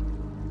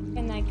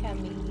 Can I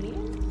come in?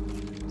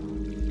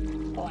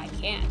 Oh, I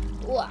can't.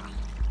 Ooh.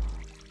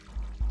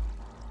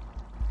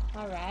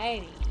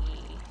 Alrighty.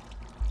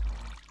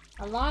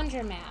 A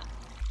laundromat.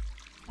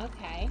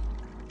 Okay.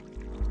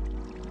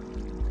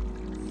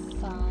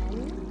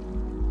 Fun.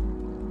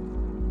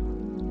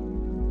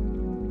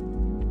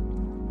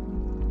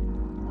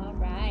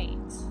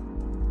 Alright.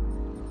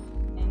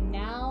 And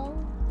now...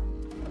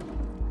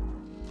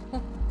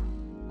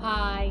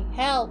 I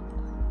help.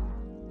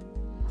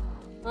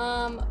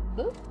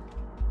 Boop.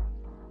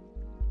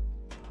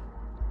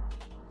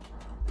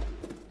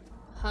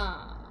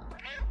 Huh.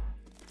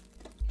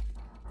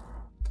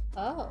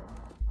 Oh.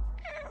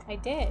 I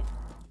did.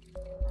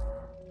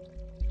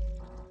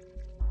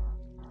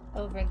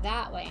 Over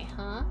that way,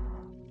 huh?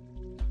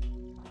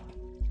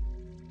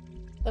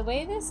 The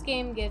way this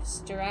game gives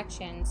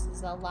directions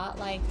is a lot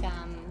like,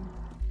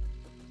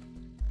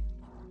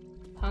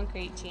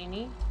 Concrete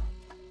Genie.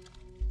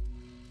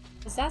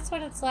 Because that's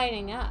what it's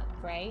lighting up,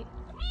 right?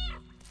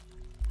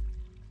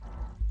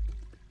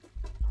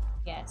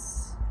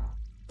 Yes.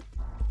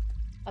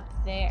 Up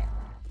there.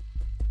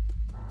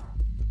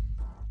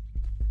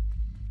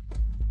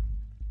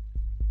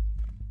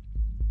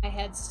 I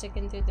had head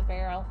sticking through the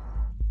barrel.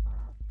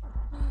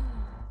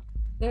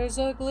 There's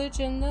a glitch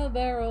in the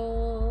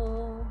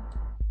barrel.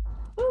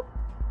 Boop.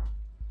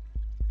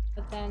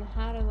 But then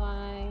how do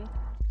I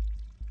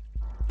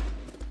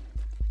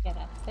get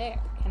up there?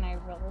 Can I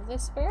roll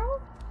this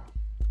barrel?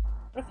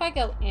 What if I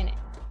go in it?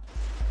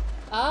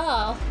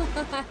 Oh!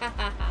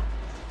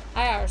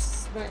 I are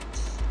smart.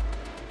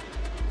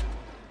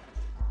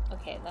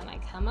 Okay, then I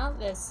come out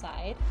this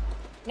side.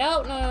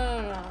 No,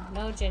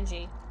 no,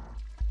 Gingi.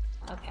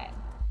 Okay,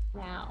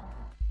 now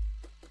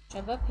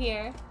jump up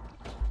here,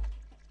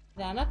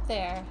 then up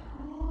there.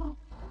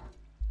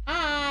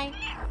 Hi!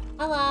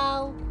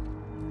 Hello!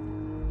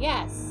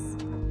 Yes.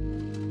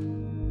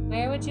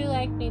 Where would you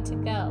like me to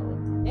go?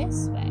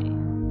 This way.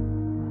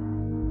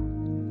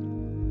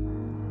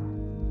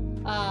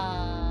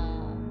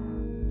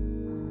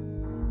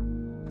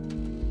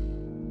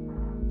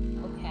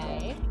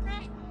 Okay.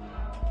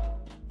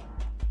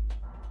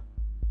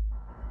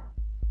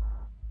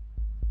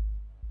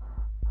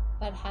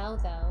 But how,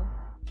 though?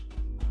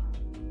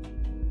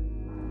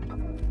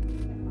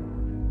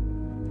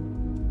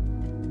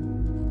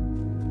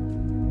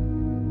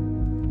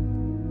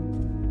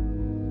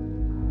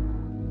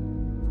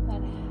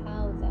 But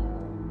how,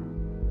 though?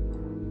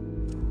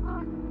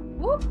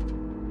 Whoop!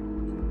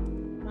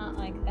 Not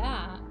like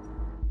that.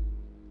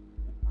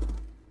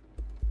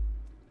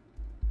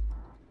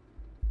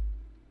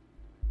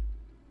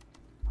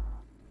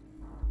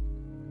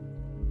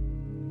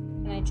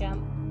 Can I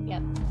jump?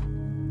 Yep.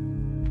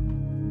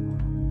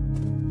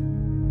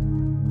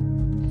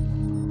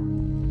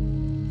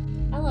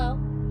 Hello.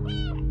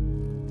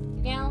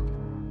 Meow.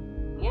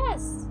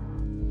 Yes.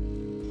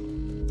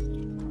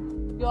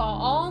 You are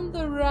on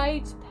the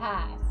right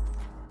path.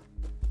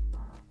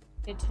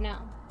 Good to know.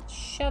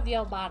 Shove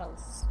your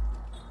bottles.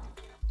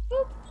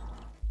 Boop.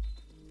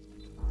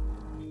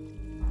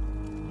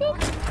 Boop.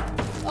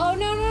 Oh,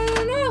 no.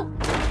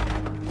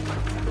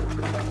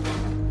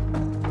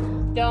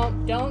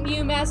 Don't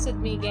you mess with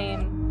me,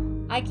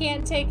 game. I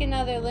can't take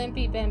another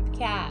limpy bimp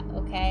cat,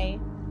 okay?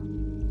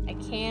 I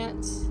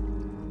can't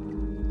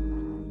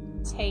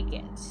take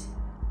it.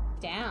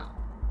 Down.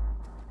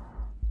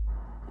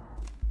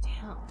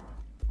 Down.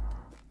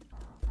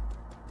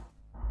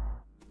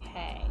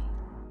 Okay.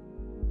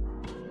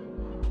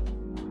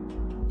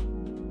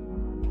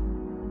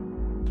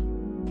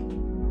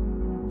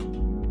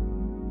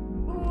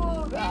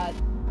 Oh, God.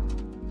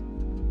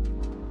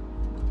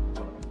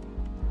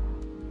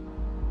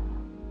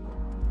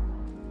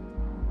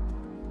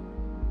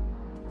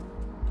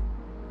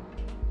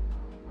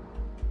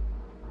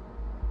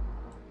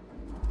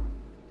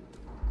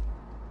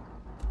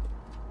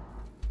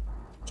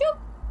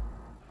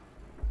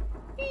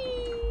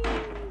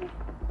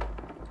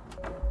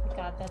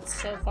 God,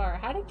 that's so far.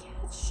 How do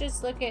cats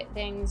just look at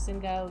things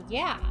and go,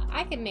 yeah,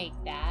 I can make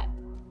that?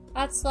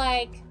 That's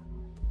like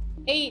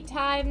 8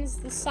 times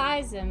the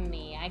size of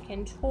me. I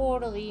can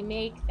totally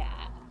make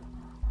that.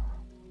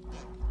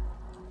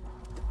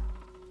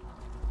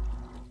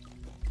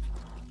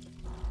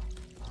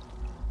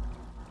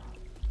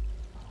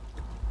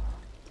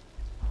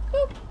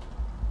 Boop.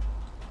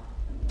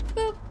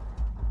 Boop.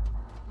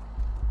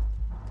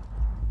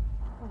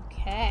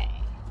 Okay.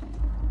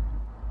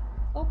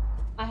 Oh,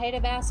 I hit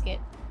a basket.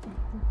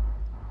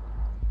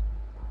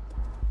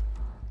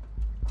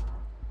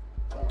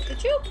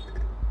 Did you?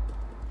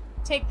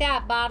 Take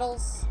that,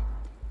 bottles.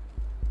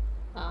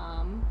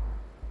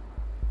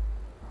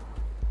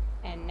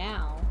 And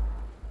now.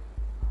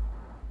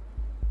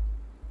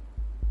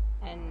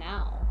 And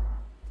now.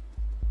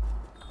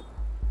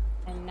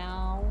 And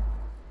now.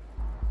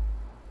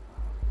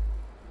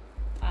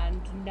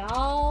 And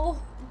now.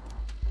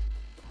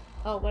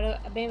 Oh,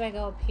 maybe I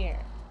go up here.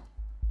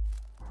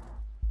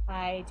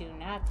 I do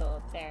not go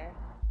up there.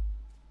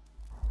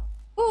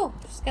 Ooh,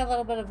 just got a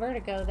little bit of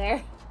vertigo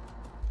there.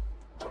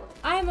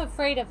 I'm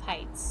afraid of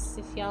heights,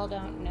 if y'all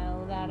don't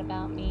know that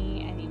about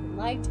me, and you would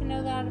like to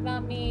know that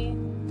about me.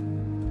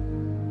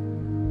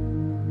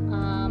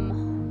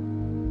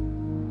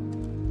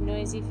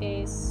 Noisy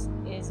Face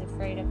is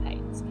afraid of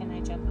heights. Can I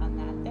jump on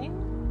that thing?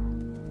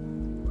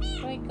 Where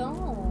do I go?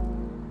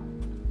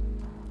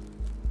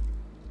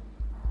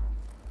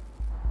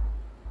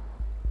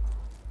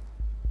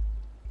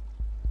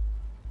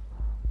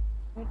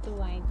 Where do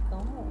I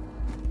go?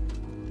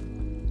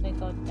 Do I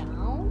go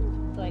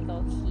down? Do I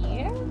go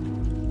here?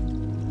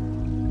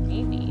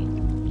 Maybe.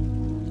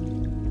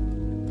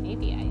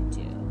 Maybe I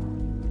do.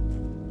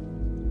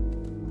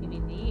 Maybe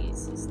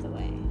this is the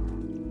way.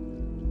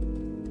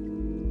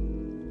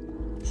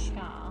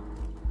 Cha.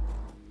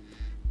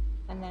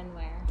 And then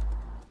where?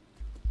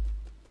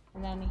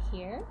 And then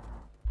here?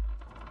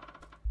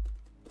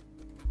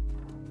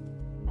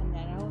 And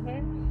then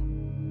over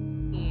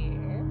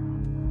here.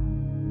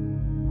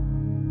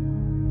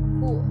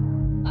 Cool.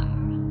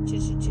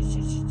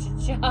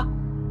 Cha.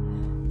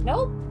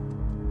 Nope.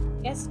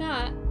 Guess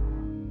not.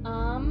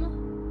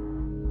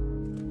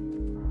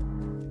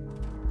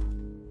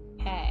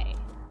 Okay.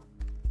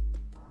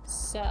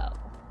 So.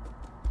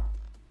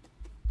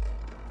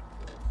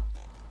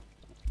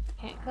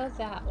 Can't go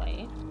that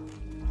way.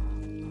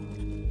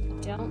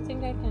 Don't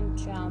think I can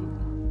jump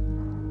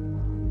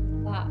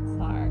that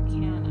far,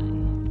 can I?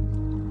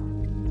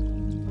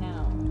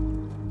 No.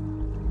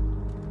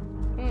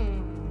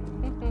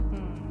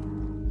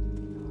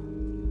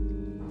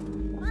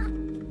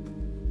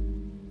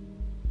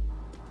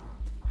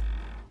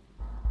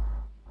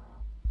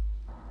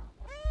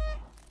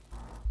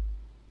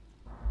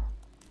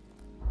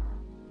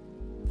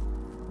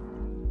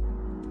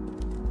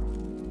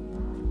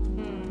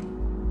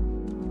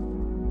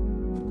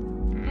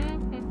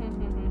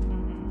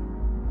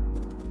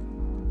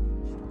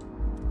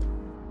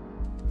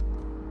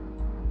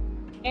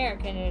 Air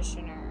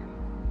conditioner.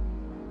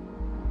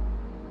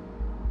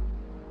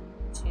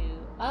 To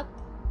up.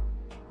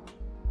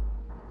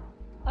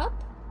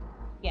 Up?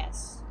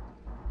 Yes.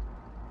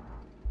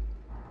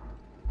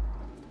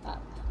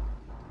 Up.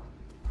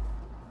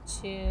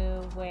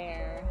 To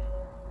where?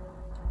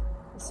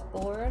 This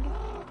board.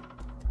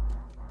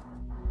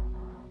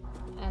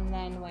 And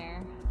then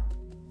where?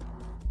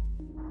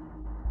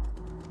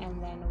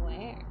 And then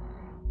where?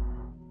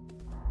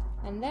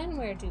 And then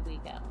where do we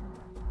go?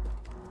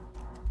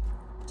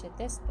 To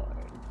this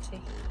board, to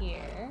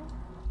here,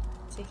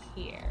 to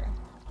here,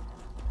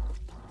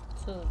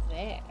 to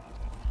there.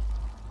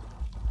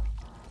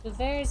 To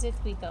there is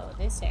if we go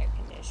this air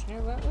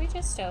conditioner. Weren't we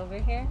just over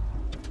here?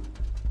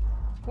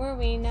 Were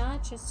we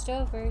not just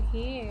over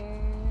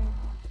here?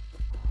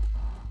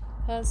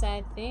 'Cause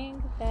I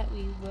think that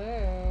we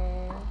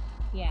were.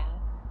 Yeah.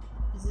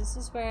 'Cause this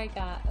is where I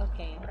got.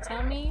 Okay,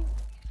 tell me.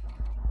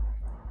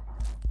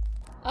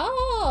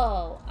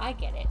 Oh, I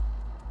get it.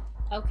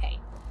 Okay.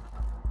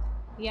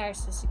 We are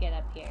supposed to get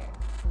up here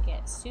and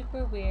get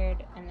super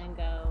weird and then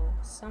go.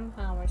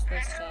 Somehow we're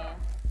supposed to.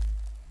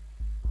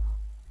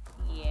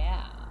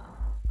 Yeah.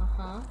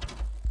 Uh-huh.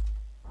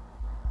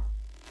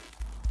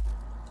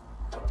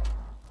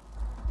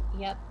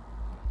 Yep.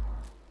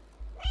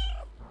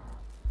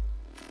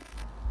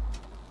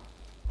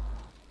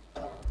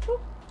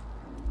 Boop.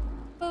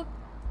 Boop.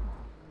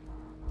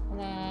 And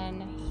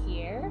then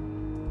here.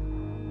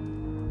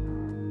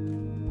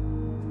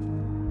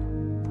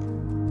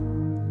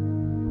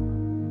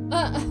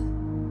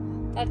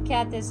 That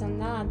cat is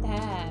not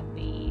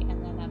happy.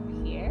 And then up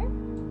here.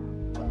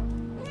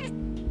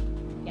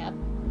 Yep.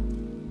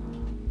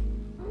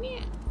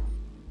 Meow.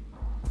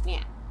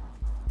 Meow.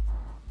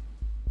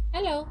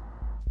 Hello.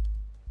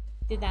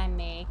 Did I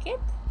make it?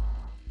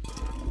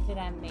 Did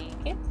I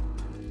make it?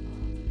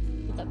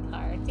 To the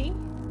party?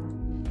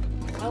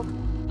 Oh,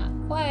 not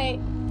quite.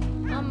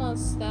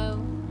 Almost though.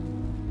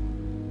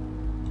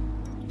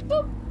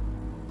 Boop.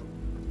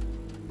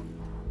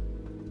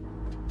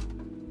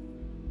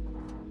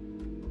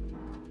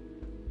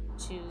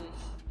 To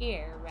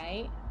here,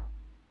 right?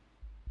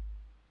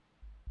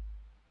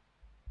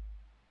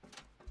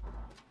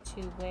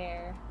 To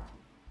where?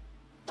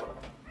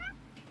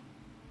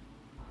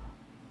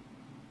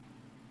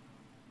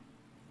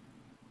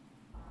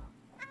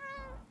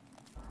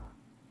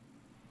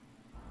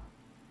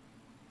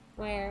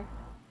 Where?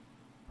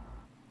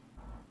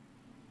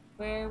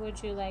 Where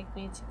would you like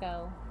me to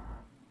go?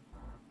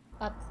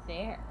 Up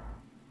there.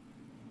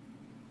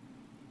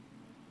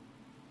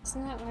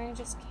 Isn't that where I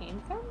just came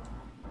from?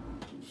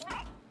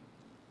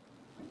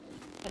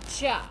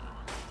 Acha!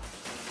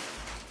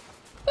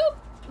 Boop!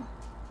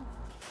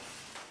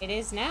 It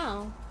is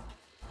now.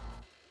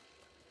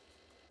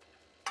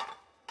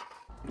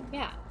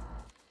 Yeah.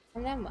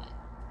 And then what?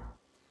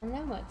 And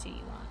then what do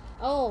you want?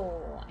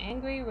 Oh,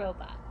 angry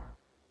robot.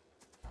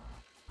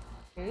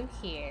 Through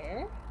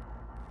here.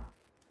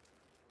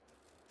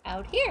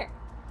 Out here.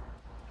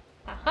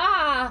 Ha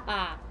ha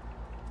ha!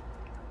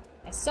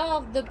 I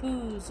solved the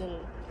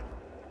puzzle.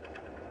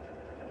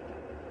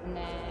 And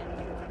then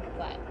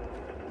what?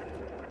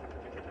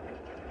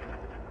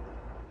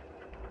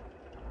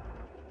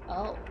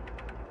 Oh.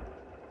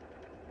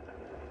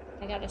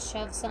 I gotta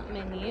shove something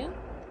in you?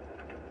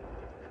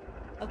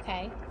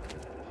 Okay.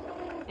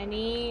 I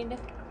need...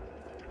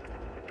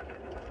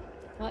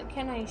 What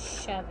can I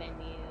shove in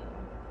you?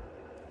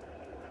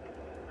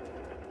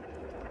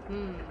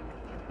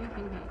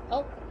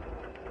 Oh.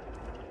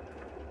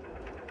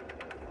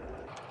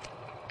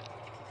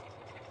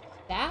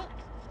 That?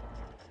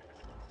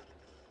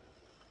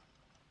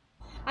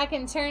 I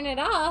can turn it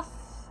off.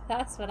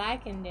 That's what I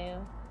can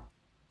do.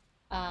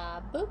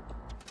 Boop.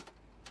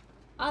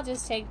 I'll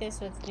just take this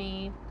with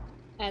me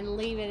and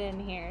leave it in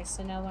here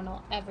so no one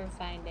will ever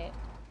find it.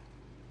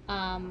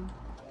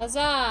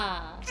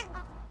 Huzzah!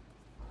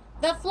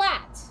 The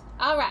flat!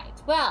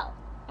 Alright, well,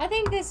 I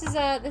think this is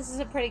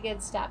a pretty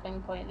good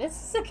stopping point.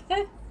 This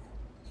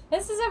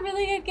is a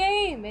really good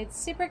game. It's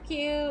super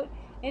cute.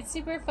 It's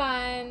super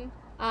fun.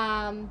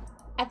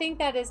 I think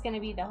that is going to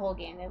be the whole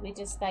game, that we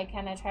just like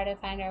kind of try to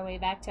find our way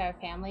back to our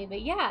family.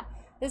 But yeah,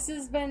 this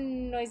has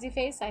been Noisy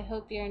Face. I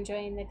hope you're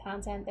enjoying the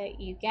content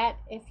that you get.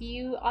 If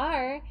you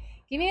are,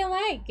 give me a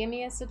like, give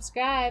me a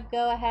subscribe.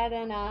 Go ahead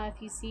and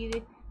if you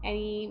see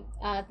any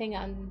thing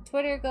on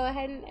Twitter, go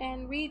ahead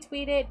and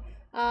retweet it.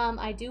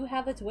 I do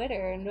have a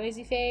Twitter,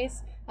 Noisy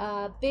Face,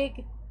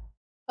 big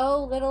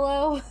O, little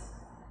O,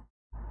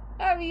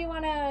 however you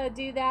want to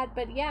do that.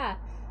 But yeah,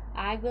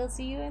 I will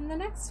see you in the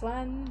next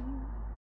one.